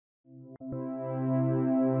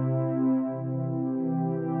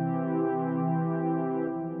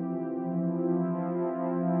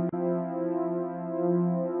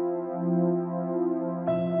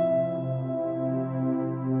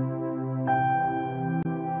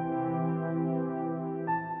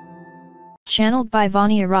Channeled by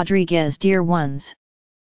Vania Rodriguez. Dear ones,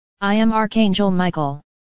 I am Archangel Michael.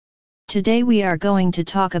 Today we are going to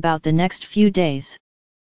talk about the next few days.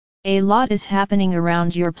 A lot is happening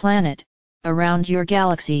around your planet, around your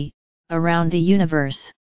galaxy, around the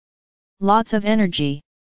universe. Lots of energy.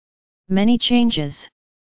 Many changes.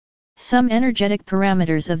 Some energetic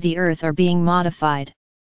parameters of the Earth are being modified.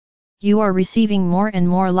 You are receiving more and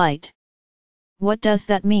more light. What does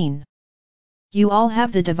that mean? You all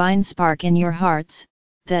have the divine spark in your hearts,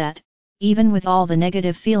 that, even with all the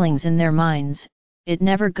negative feelings in their minds, it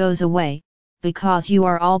never goes away, because you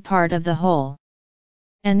are all part of the whole.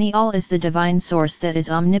 And the all is the divine source that is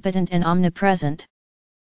omnipotent and omnipresent.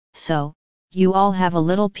 So, you all have a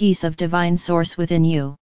little piece of divine source within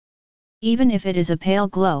you. Even if it is a pale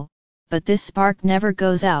glow, but this spark never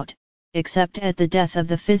goes out, except at the death of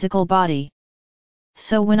the physical body.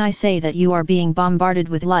 So when I say that you are being bombarded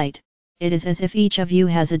with light, it is as if each of you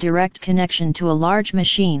has a direct connection to a large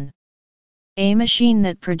machine. A machine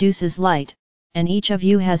that produces light, and each of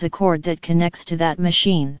you has a cord that connects to that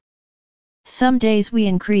machine. Some days we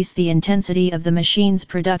increase the intensity of the machine's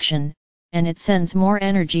production, and it sends more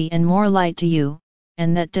energy and more light to you,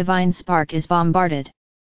 and that divine spark is bombarded.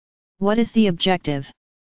 What is the objective?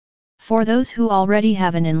 For those who already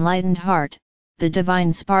have an enlightened heart, the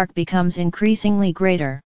divine spark becomes increasingly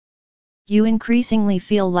greater. You increasingly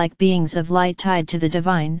feel like beings of light tied to the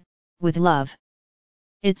divine, with love.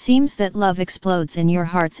 It seems that love explodes in your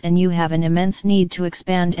hearts and you have an immense need to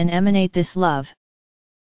expand and emanate this love.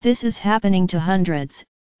 This is happening to hundreds,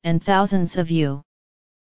 and thousands of you.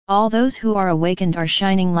 All those who are awakened are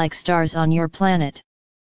shining like stars on your planet.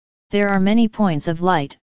 There are many points of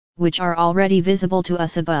light, which are already visible to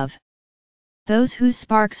us above. Those whose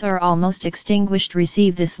sparks are almost extinguished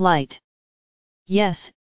receive this light. Yes,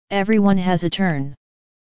 everyone has a turn.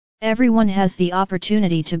 Everyone has the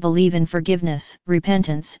opportunity to believe in forgiveness,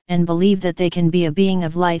 repentance, and believe that they can be a being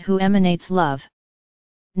of light who emanates love.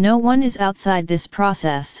 No one is outside this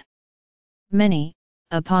process. Many,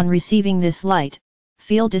 upon receiving this light,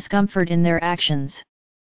 feel discomfort in their actions.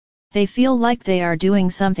 They feel like they are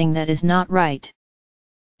doing something that is not right.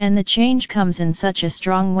 And the change comes in such a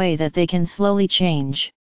strong way that they can slowly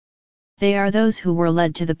change. They are those who were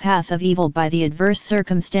led to the path of evil by the adverse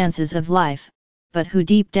circumstances of life, but who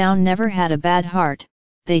deep down never had a bad heart,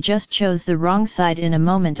 they just chose the wrong side in a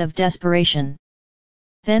moment of desperation.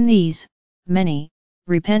 Then these, many,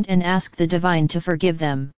 repent and ask the divine to forgive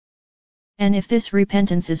them. And if this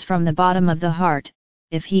repentance is from the bottom of the heart,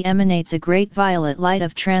 if he emanates a great violet light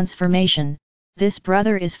of transformation, this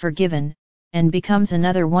brother is forgiven, and becomes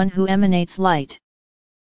another one who emanates light.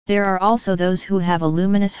 There are also those who have a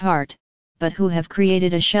luminous heart, but who have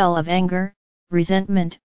created a shell of anger,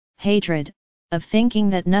 resentment, hatred, of thinking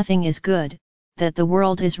that nothing is good, that the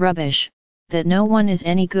world is rubbish, that no one is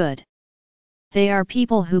any good. They are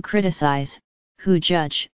people who criticize, who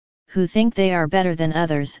judge, who think they are better than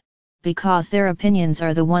others, because their opinions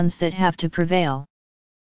are the ones that have to prevail.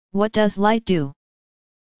 What does light do?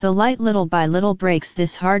 The light little by little breaks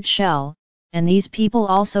this hard shell, and these people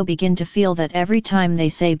also begin to feel that every time they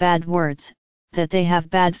say bad words, that they have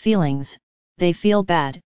bad feelings, they feel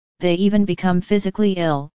bad, they even become physically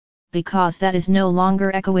ill, because that is no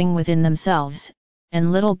longer echoing within themselves,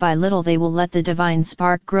 and little by little they will let the divine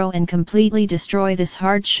spark grow and completely destroy this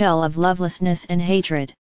hard shell of lovelessness and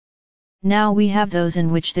hatred. Now we have those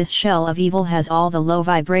in which this shell of evil has all the low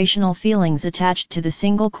vibrational feelings attached to the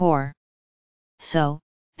single core. So,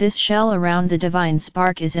 this shell around the divine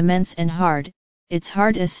spark is immense and hard, it's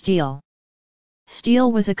hard as steel.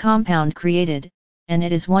 Steel was a compound created, and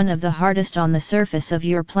it is one of the hardest on the surface of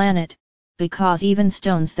your planet, because even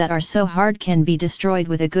stones that are so hard can be destroyed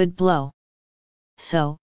with a good blow.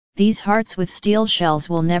 So, these hearts with steel shells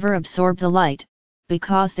will never absorb the light,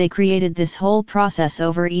 because they created this whole process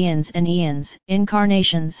over eons and eons,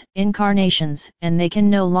 incarnations, and they can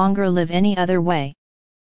no longer live any other way.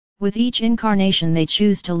 With each incarnation they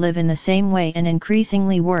choose to live in the same way and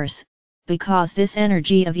increasingly worse, because this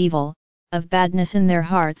energy of evil, of badness in their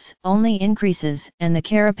hearts, only increases, and the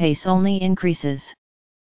carapace only increases.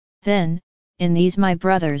 Then, in these my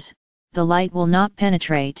brothers, the light will not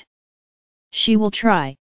penetrate. She will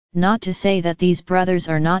try, not to say that these brothers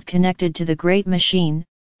are not connected to the great machine,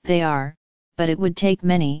 they are, but it would take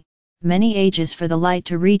many, many ages for the light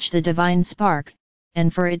to reach the divine spark,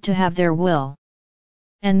 and for it to have their will.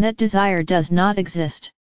 And that desire does not exist.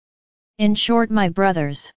 In short, my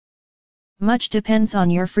brothers, much depends on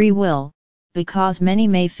your free will, because many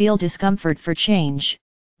may feel discomfort for change,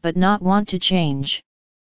 but not want to change.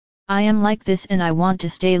 I am like this and I want to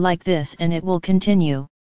stay like this and it will continue.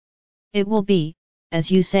 It will be,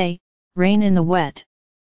 as you say, rain in the wet.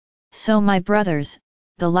 So my brothers,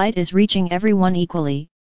 the light is reaching everyone equally,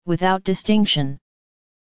 without distinction.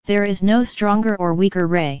 There is no stronger or weaker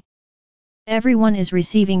ray. Everyone is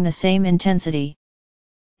receiving the same intensity.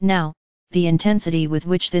 Now, the intensity with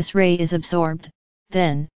which this ray is absorbed,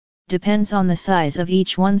 then, depends on the size of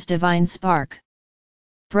each one's divine spark.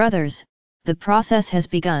 Brothers, the process has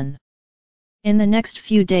begun. In the next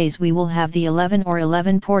few days we will have the 11 or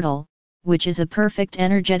 11 portal, which is a perfect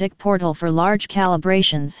energetic portal for large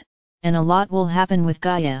calibrations, and a lot will happen with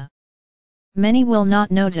Gaia. Many will not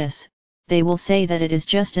notice, they will say that it is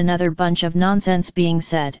just another bunch of nonsense being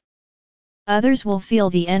said. Others will feel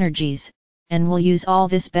the energies, and will use all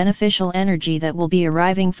this beneficial energy that will be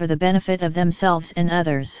arriving for the benefit of themselves and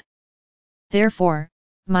others. Therefore,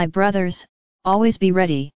 my brothers, always be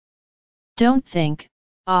ready. Don't think,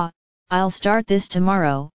 I'll start this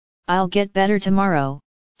tomorrow, I'll get better tomorrow,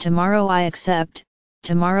 tomorrow I accept,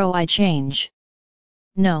 tomorrow I change.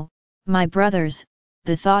 No, my brothers,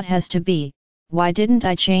 the thought has to be, why didn't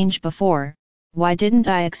I change before, why didn't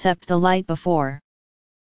I accept the light before?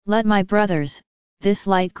 Let my brothers, this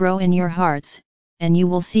light grow in your hearts, and you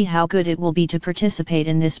will see how good it will be to participate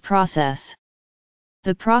in this process.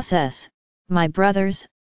 The process, my brothers,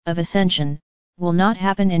 of ascension, will not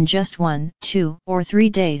happen in just 1, 2, or 3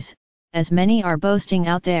 days, as many are boasting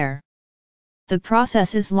out there. The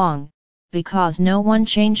process is long, because no one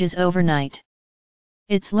changes overnight.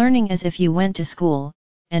 It's learning as if you went to school,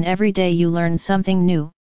 and every day you learn something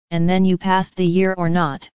new, and then you passed the year or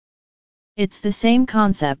not. It's the same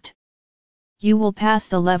concept. You will pass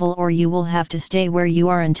the level or you will have to stay where you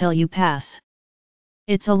are until you pass.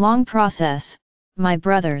 It's a long process, my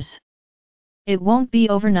brothers. It won't be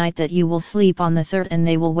overnight that you will sleep on the 3rd and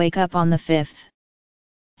they will wake up on the 5th.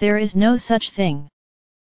 There is no such thing.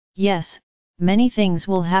 Yes, many things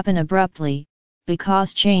will happen abruptly,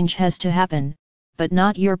 because change has to happen, but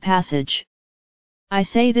not your passage. I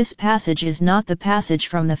say this passage is not the passage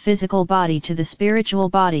from the physical body to the spiritual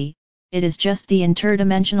body, it is just the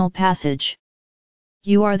interdimensional passage.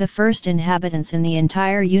 You are the first inhabitants in the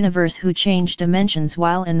entire universe who change dimensions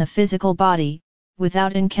while in the physical body,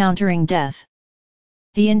 without encountering death.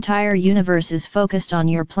 The entire universe is focused on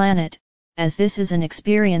your planet, as this is an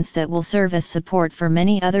experience that will serve as support for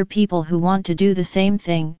many other people who want to do the same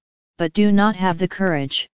thing, but do not have the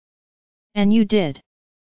courage. And you did.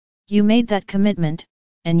 You made that commitment,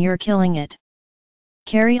 and you're killing it.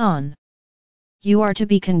 Carry on. You are to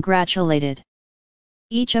be congratulated.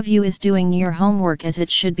 Each of you is doing your homework as it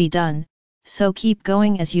should be done, so keep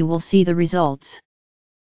going as you will see the results.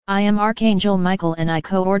 I am Archangel Michael and I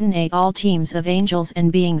coordinate all teams of angels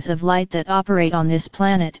and beings of light that operate on this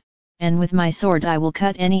planet, and with my sword I will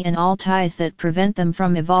cut any and all ties that prevent them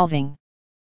from evolving.